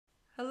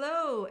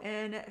Hello,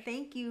 and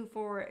thank you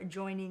for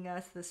joining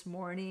us this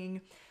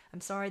morning.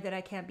 I'm sorry that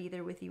I can't be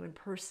there with you in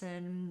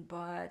person,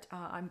 but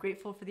I'm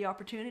grateful for the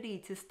opportunity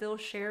to still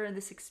share in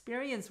this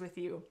experience with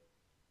you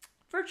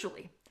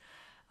virtually.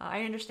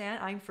 I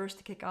understand I'm first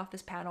to kick off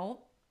this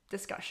panel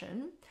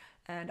discussion,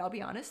 and I'll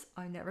be honest,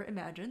 I never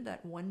imagined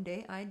that one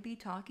day I'd be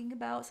talking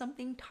about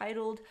something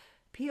titled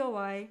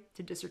POI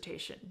to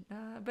dissertation.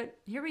 But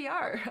here we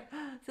are.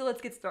 So let's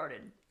get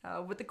started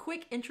with a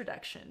quick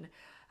introduction.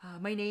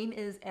 My name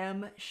is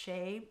M.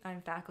 Shea.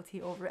 I'm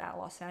faculty over at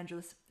Los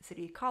Angeles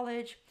City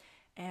College,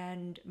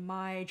 and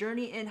my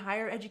journey in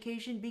higher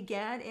education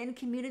began in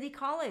community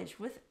college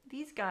with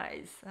these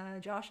guys,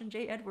 Josh and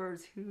Jay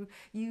Edwards, who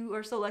you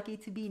are so lucky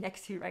to be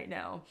next to right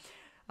now.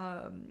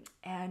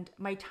 And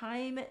my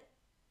time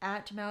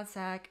at Mount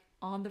Sac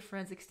on the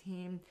forensics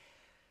team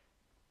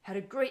had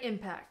a great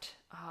impact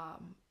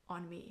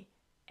on me.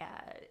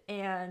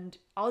 And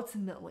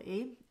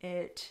ultimately,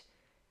 it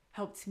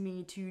helped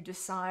me to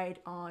decide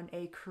on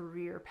a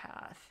career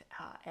path,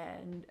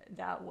 and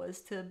that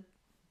was to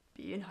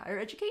be in higher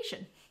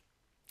education.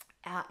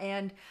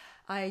 And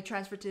I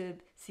transferred to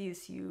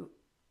CSU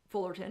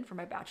Fullerton for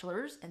my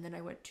bachelor's, and then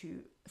I went to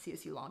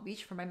CSU Long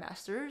Beach for my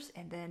master's,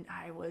 and then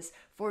I was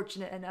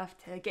fortunate enough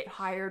to get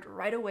hired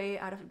right away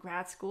out of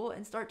grad school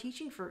and start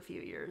teaching for a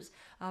few years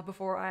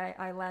before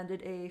I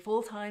landed a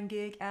full-time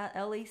gig at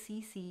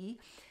LACC,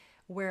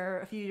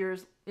 where a few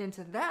years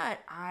into that,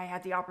 I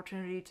had the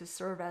opportunity to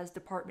serve as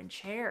department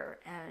chair.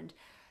 And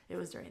it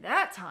was during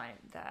that time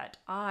that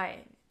I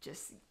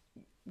just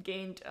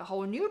gained a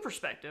whole new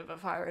perspective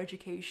of higher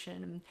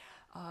education,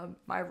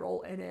 my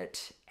role in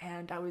it.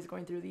 And I was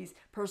going through these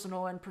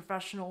personal and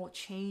professional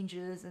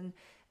changes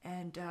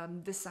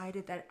and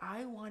decided that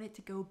I wanted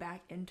to go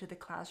back into the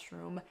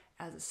classroom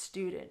as a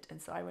student. And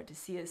so I went to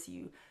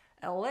CSU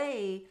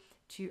LA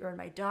to earn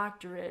my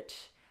doctorate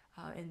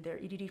in their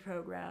EDD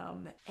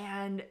program.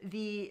 And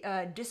the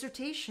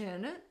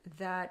dissertation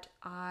that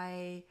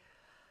I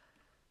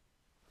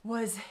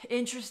was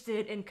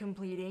interested in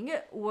completing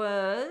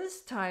was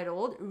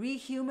titled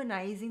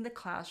Rehumanizing the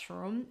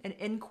Classroom, an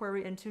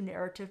Inquiry into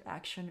Narrative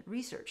Action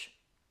Research.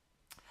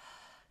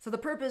 So the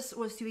purpose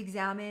was to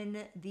examine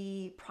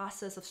the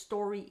process of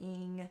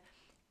storying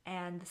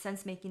and the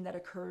sense making that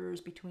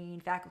occurs between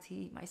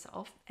faculty,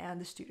 myself,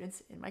 and the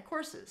students in my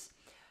courses.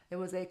 It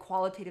was a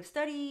qualitative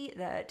study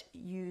that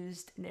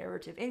used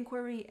narrative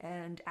inquiry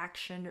and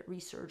action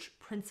research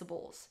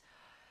principles.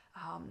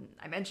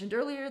 I mentioned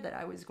earlier that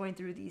I was going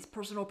through these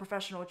personal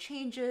professional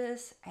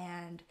changes,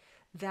 and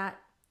that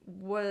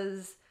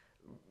was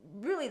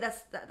really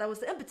that was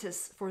the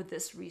impetus for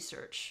this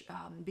research,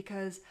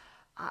 because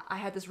I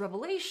had this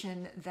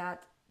revelation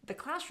that the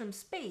classroom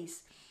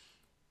space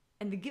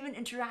and the given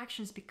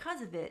interactions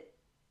because of it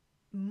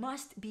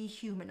must be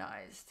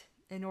humanized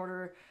in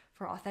order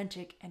for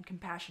authentic and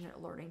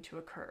compassionate learning to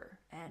occur.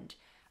 And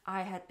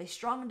I had a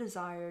strong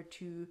desire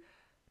to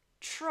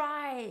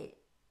try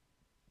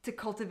to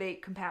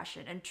cultivate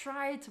compassion and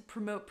try to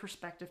promote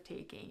perspective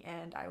taking.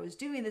 And I was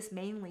doing this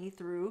mainly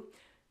through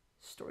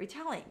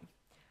storytelling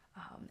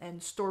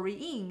and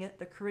storying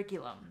the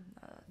curriculum.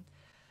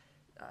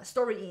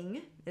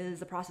 Storying is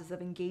the process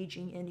of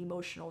engaging in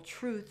emotional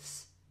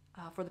truths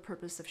for the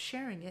purpose of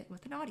sharing it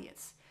with an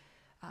audience.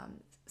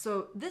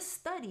 So this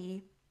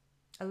study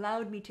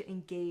allowed me to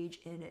engage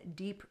in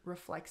deep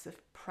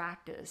reflexive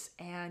practice.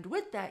 And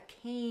with that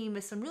came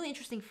some really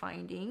interesting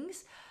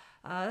findings.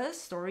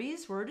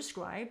 Stories were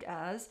described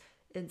as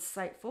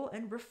insightful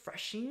and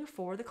refreshing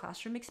for the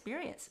classroom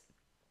experience.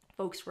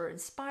 Folks were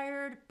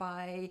inspired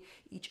by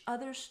each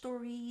other's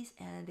stories,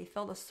 and they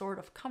felt a sort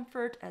of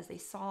comfort as they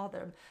saw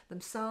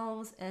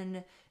themselves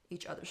in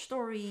each other's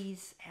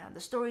stories. And the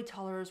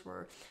storytellers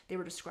were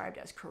described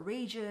as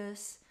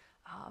courageous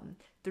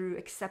through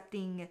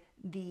accepting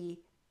the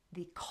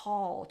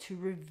call to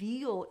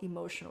reveal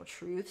emotional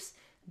truths.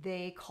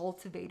 They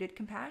cultivated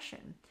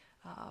compassion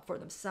for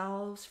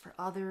themselves, for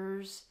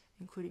others,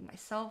 including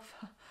myself.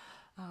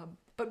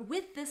 But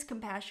with this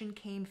compassion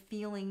came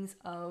feelings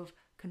of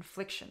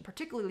confliction,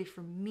 particularly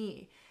for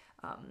me.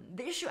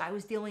 The issue I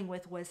was dealing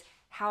with was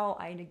how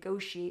I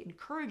negotiate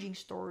encouraging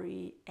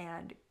story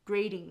and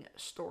grading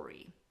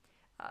story.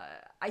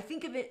 I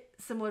think of it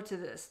similar to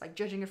this, like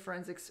judging a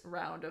forensics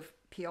round of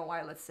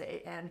POI, let's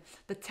say, and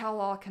the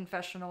tell-all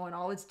confessional and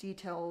all its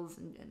details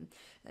and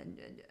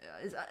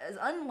is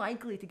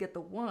unlikely to get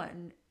the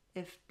one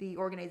if the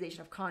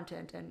organization of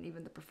content and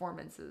even the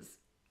performance is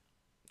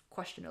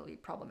questionably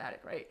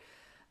problematic, right?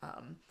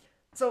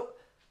 So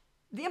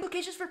the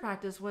implications for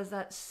practice was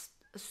that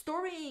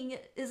storying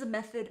is a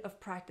method of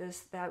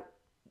practice that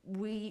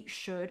we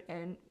should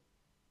and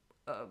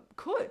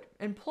could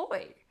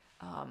employ.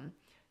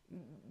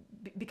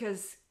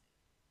 Because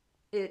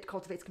it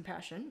cultivates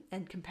compassion,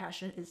 and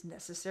compassion is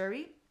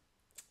necessary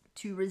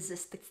to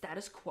resist the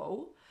status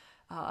quo,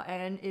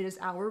 and it is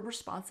our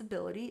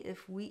responsibility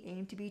if we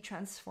aim to be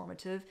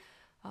transformative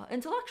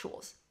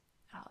intellectuals.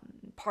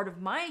 Part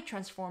of my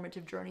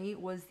transformative journey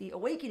was the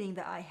awakening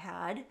that I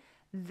had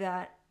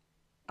that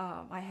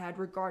I had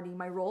regarding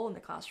my role in the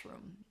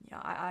classroom.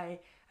 I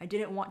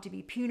didn't want to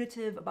be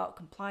punitive about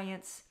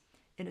compliance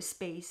in a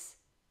space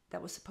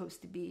that was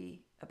supposed to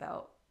be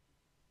about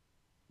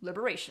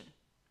liberation.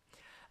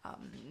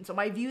 So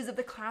my views of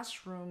the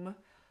classroom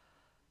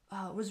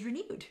was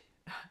renewed.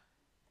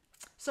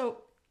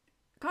 So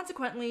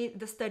consequently,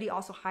 the study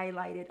also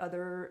highlighted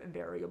other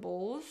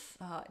variables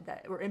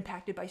that were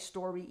impacted by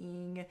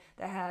storying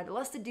that had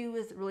less to do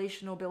with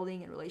relational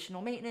building and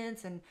relational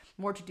maintenance and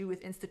more to do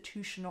with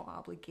institutional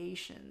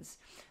obligations.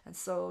 And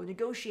so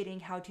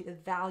negotiating how to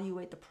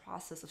evaluate the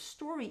process of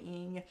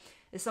storying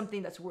is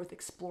something that's worth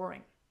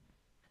exploring.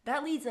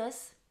 That leads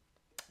us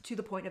to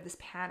the point of this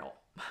panel.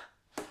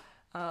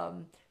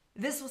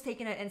 This was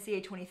taken at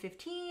NCA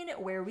 2015,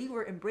 where we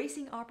were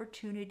embracing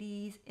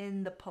opportunities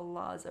in the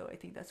Palazzo. I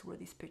think that's where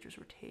these pictures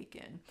were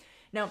taken.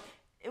 Now,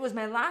 it was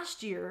my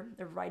last year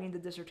of writing the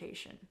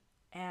dissertation,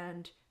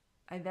 and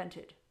I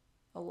vented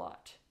a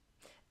lot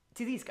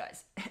to these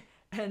guys.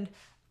 And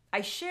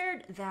I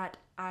shared that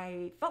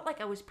I felt like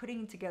I was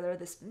putting together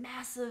this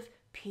massive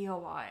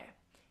POI.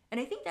 And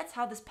I think that's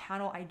how this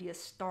panel idea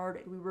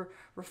started. We were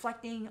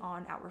reflecting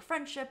on our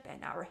friendship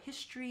and our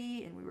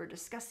history, and we were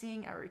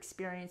discussing our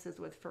experiences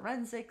with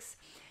forensics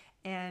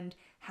and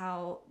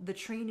how the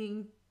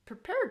training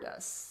prepared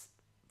us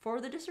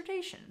for the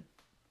dissertation.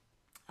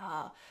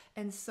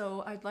 And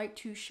so I'd like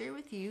to share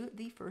with you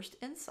the first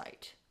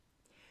insight,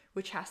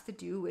 which has to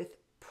do with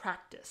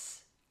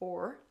practice,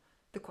 or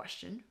the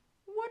question,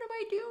 what am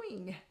I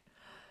doing?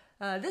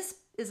 This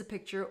is a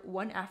picture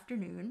one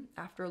afternoon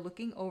after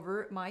looking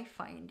over my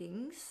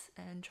findings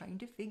and trying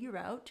to figure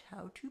out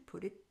how to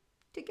put it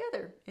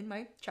together in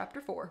my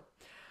chapter 4.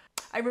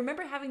 I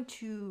remember having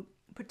to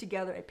put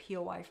together a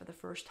POI for the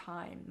first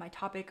time. My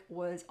topic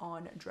was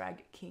on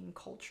drag king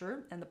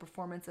culture and the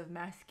performance of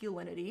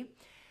masculinity,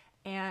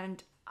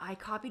 and I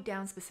copied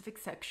down specific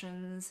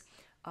sections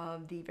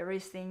of the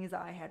various things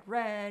I had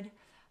read,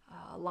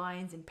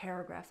 lines and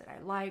paragraphs that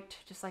I liked,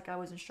 just like I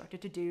was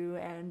instructed to do,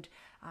 and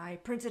I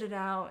printed it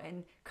out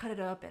and cut it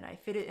up, and I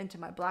fit it into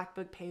my black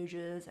book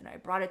pages, and I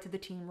brought it to the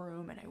team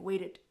room, and I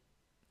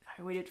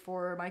waited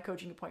for my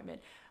coaching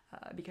appointment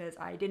because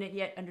I didn't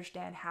yet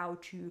understand how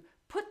to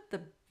put the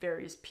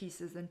various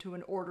pieces into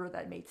an order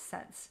that made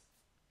sense.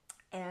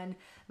 And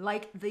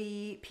like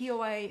the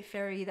POI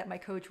fairy that my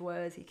coach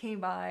was, he came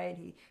by and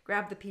he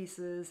grabbed the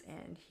pieces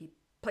and he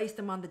placed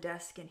them on the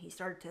desk, and he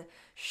started to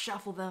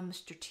shuffle them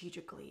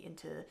strategically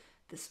into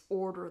this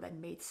order that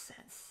made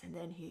sense. And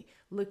then he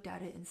looked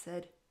at it and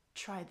said,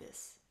 "Try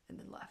this," and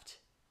then left.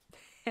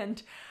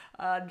 And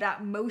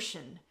that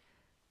motion,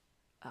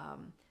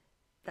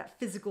 that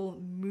physical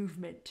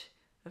movement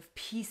of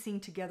piecing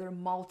together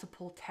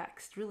multiple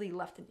texts really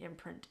left an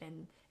imprint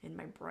in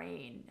my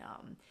brain.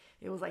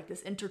 It was like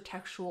this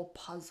intertextual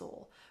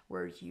puzzle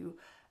where you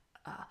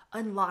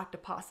unlocked a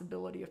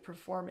possibility of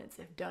performance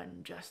if done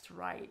just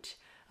right.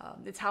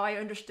 It's how I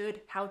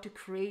understood how to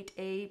create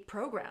a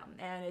program,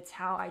 and it's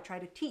how I try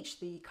to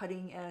teach the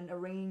cutting and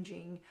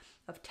arranging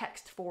of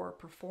text for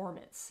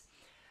performance.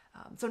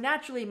 So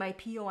naturally, my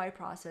POI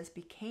process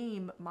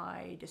became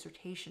my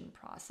dissertation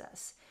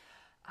process.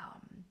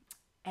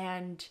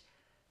 And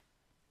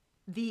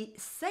the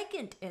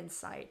second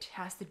insight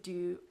has to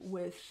do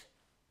with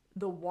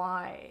the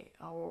why,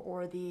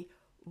 or the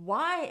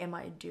why am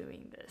I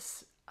doing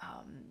this?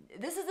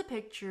 This is a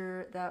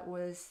picture that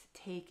was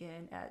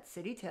taken at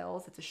City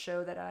Tales. It's a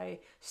show that I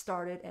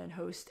started and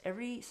host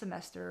every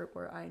semester,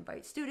 where I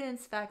invite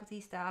students,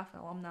 faculty, staff,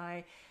 and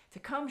alumni to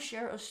come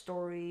share a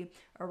story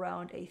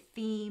around a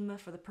theme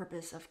for the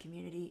purpose of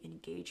community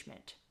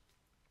engagement.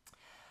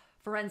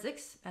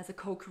 Forensics, as a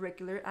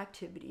co-curricular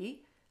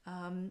activity,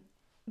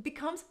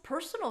 becomes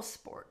personal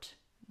sport.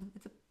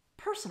 It's a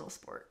personal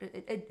sport.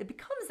 It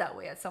becomes that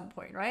way at some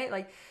point, right?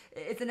 Like,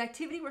 it's an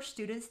activity where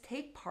students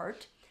take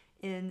part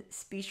in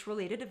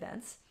speech-related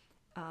events,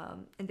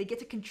 and they get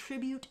to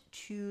contribute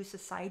to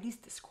society's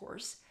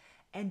discourse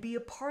and be a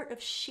part of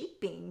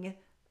shaping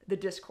the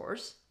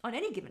discourse on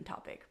any given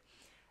topic.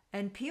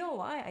 And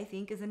POI, I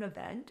think, is an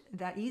event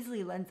that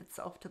easily lends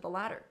itself to the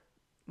latter.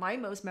 My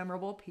most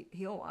memorable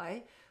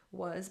POI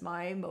was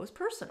my most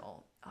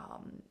personal,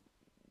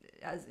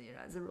 as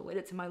it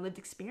related to my lived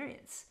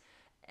experience.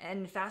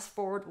 And fast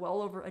forward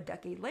well over a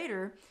decade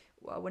later,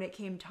 when it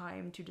came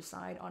time to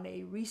decide on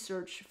a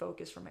research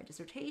focus for my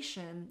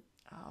dissertation,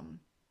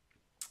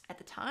 at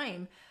the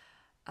time,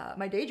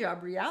 my day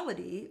job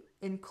reality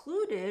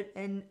included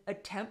an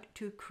attempt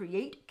to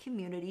create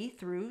community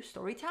through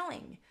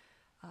storytelling.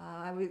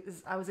 I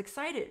was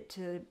excited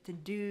to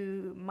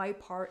do my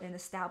part in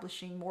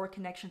establishing more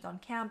connections on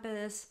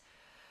campus,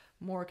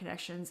 more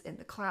connections in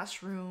the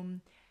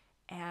classroom,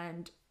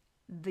 and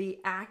the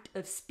act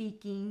of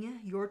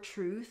speaking your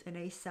truth in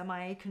a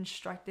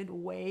semi-constructed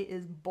way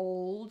is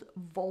bold,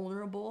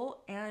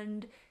 vulnerable,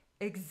 and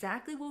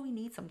exactly what we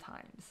need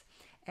sometimes.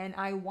 And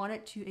I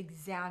wanted to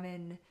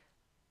examine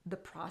the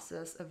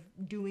process of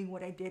doing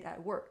what I did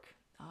at work,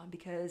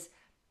 because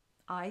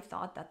I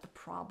thought that the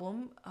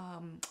problem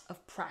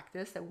of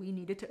practice that we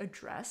needed to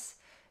address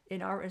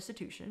in our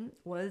institution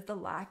was the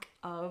lack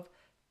of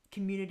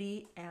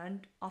community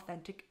and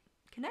authentic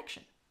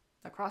connection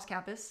across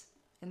campus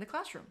in the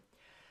classroom.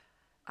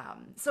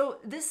 So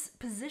this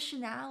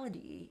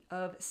positionality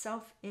of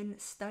self in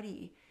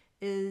study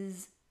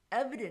is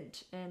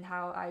evident in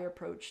how I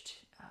approached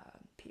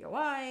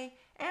POI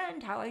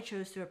and how I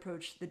chose to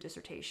approach the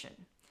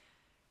dissertation.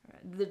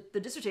 The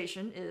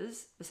dissertation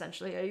is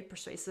essentially a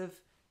persuasive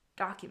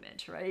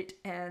document, right?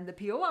 And the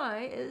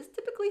POI is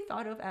typically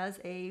thought of as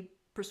a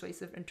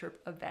persuasive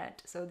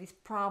event. So these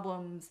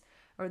problems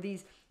or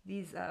these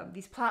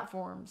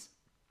platforms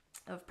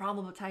of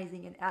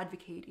problematizing and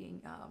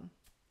advocating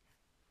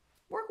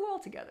work well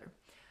together.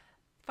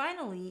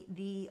 Finally,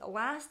 the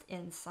last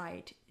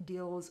insight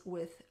deals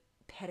with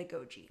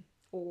pedagogy,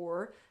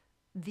 or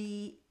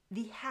the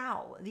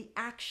how, the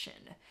action.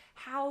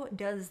 How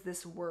does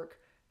this work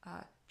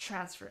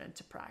transfer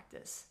into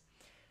practice?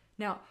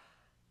 Now,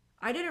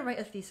 I didn't write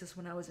a thesis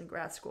when I was in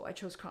grad school. I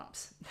chose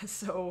comps.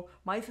 So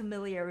my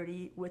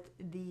familiarity with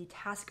the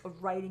task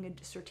of writing a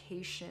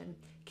dissertation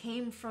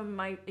came from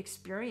my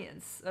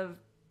experience of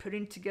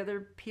putting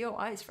together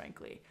POIs,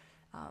 frankly.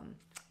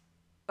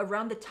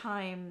 Around the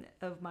time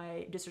of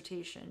my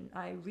dissertation,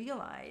 I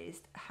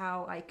realized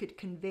how I could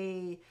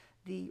convey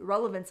the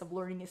relevance of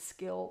learning a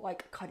skill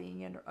like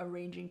cutting and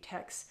arranging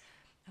text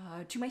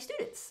to my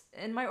students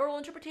in my oral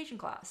interpretation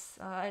class,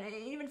 and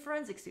even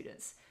forensic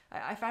students.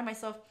 I find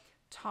myself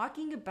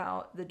talking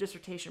about the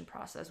dissertation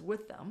process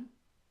with them,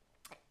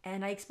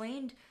 and I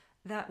explained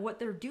that what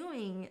they're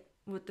doing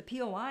with the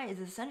POI is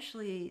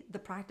essentially the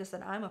practice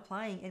that I'm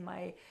applying in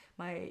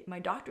my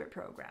doctorate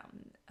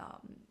program.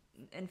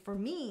 And for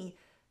me,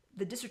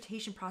 the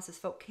dissertation process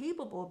felt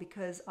capable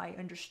because I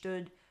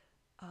understood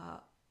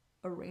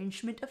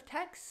arrangement of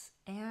text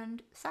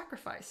and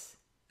sacrifice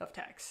of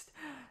text.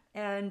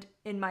 And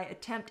in my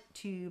attempt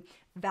to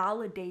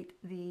validate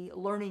the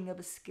learning of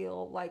a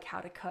skill like how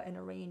to cut and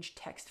arrange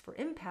text for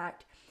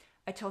impact,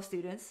 I tell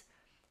students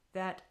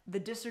that the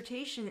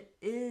dissertation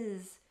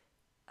is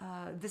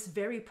this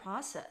very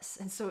process.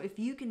 And so if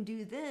you can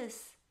do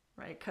this,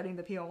 right, cutting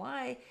the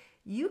POI,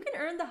 you can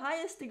earn the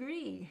highest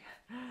degree.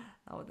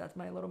 Oh, that's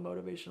my little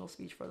motivational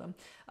speech for them.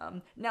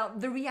 Now,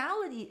 the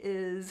reality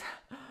is,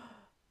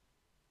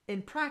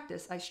 in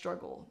practice, I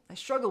struggle. I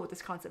struggle with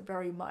this concept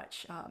very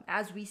much.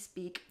 As we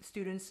speak,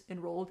 students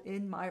enrolled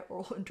in my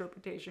oral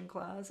interpretation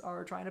class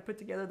are trying to put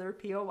together their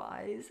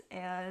POIs,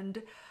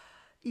 and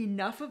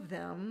enough of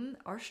them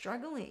are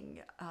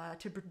struggling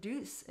to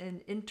produce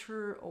an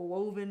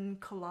interwoven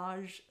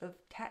collage of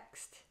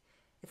text.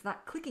 It's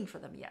not clicking for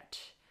them yet.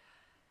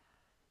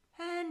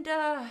 And,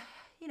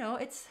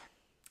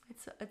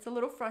 it's a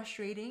little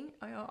frustrating.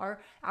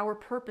 Our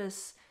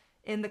purpose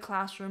in the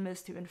classroom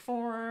is to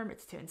inform,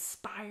 it's to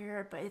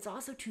inspire, but it's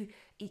also to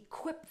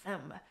equip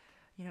them,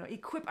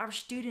 equip our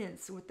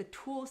students with the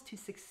tools to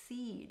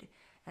succeed.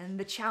 And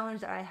the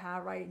challenge that I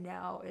have right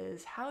now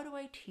is, how do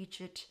I teach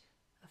it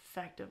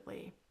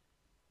effectively?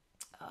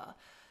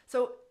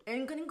 So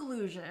in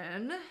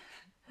conclusion,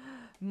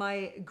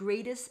 my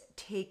greatest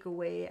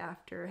takeaway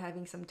after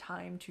having some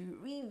time to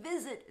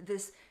revisit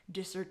this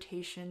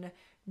dissertation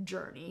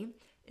journey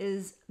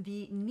is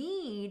the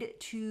need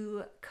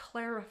to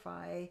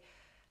clarify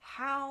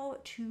how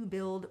to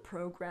build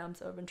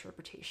programs of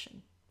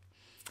interpretation.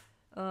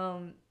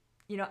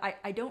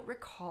 I don't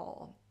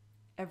recall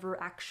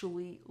ever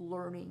actually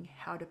learning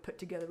how to put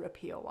together a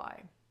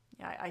POI.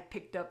 I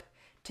picked up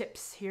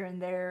tips here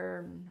and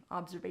there,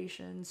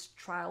 observations,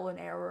 trial and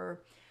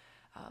error.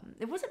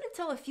 It wasn't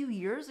until a few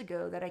years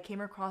ago that I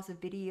came across a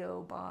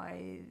video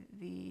by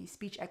the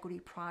Speech Equity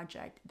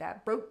Project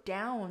that broke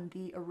down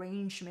the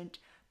arrangement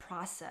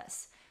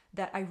process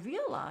that I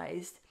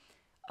realized,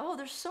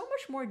 there's so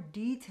much more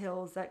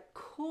details that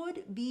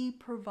could be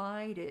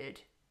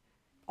provided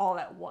all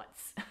at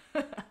once.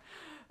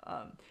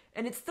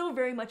 And it's still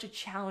very much a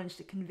challenge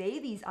to convey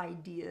these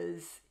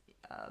ideas,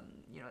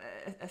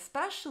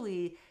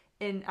 especially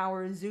in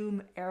our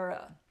Zoom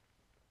era.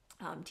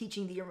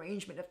 Teaching the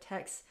arrangement of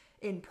text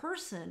in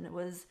person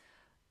was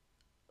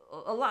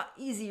a lot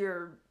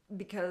easier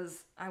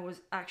because I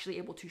was actually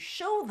able to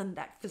show them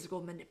that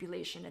physical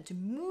manipulation and to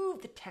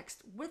move the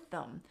text with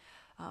them.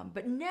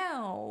 But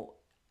now,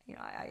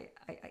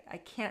 I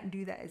can't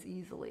do that as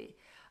easily.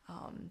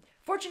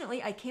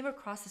 Fortunately, I came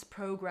across this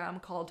program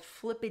called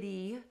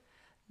Flippity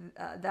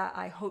that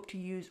I hope to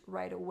use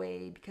right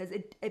away because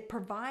it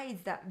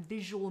provides that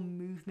visual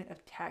movement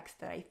of text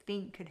that I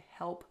think could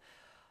help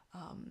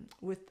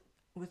with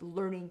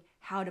learning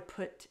how to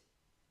put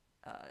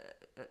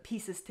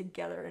pieces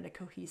together in a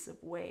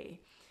cohesive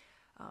way.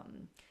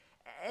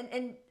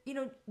 And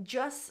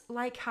just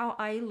like how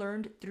I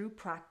learned through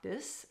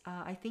practice,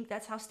 I think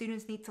that's how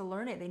students need to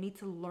learn it. They need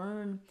to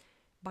learn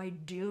by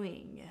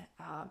doing.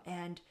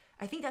 And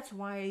I think that's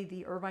why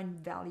the Irvine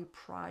Valley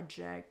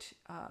Project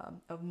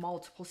of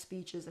multiple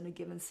speeches in a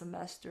given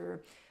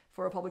semester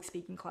for a public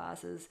speaking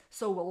class is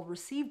so well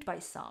received by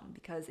some,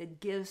 because it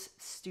gives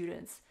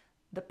students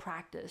the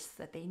practice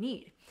that they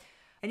need.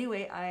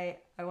 Anyway, I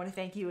want to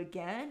thank you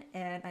again,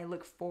 and I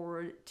look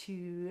forward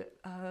to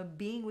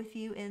being with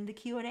you in the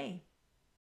Q&A.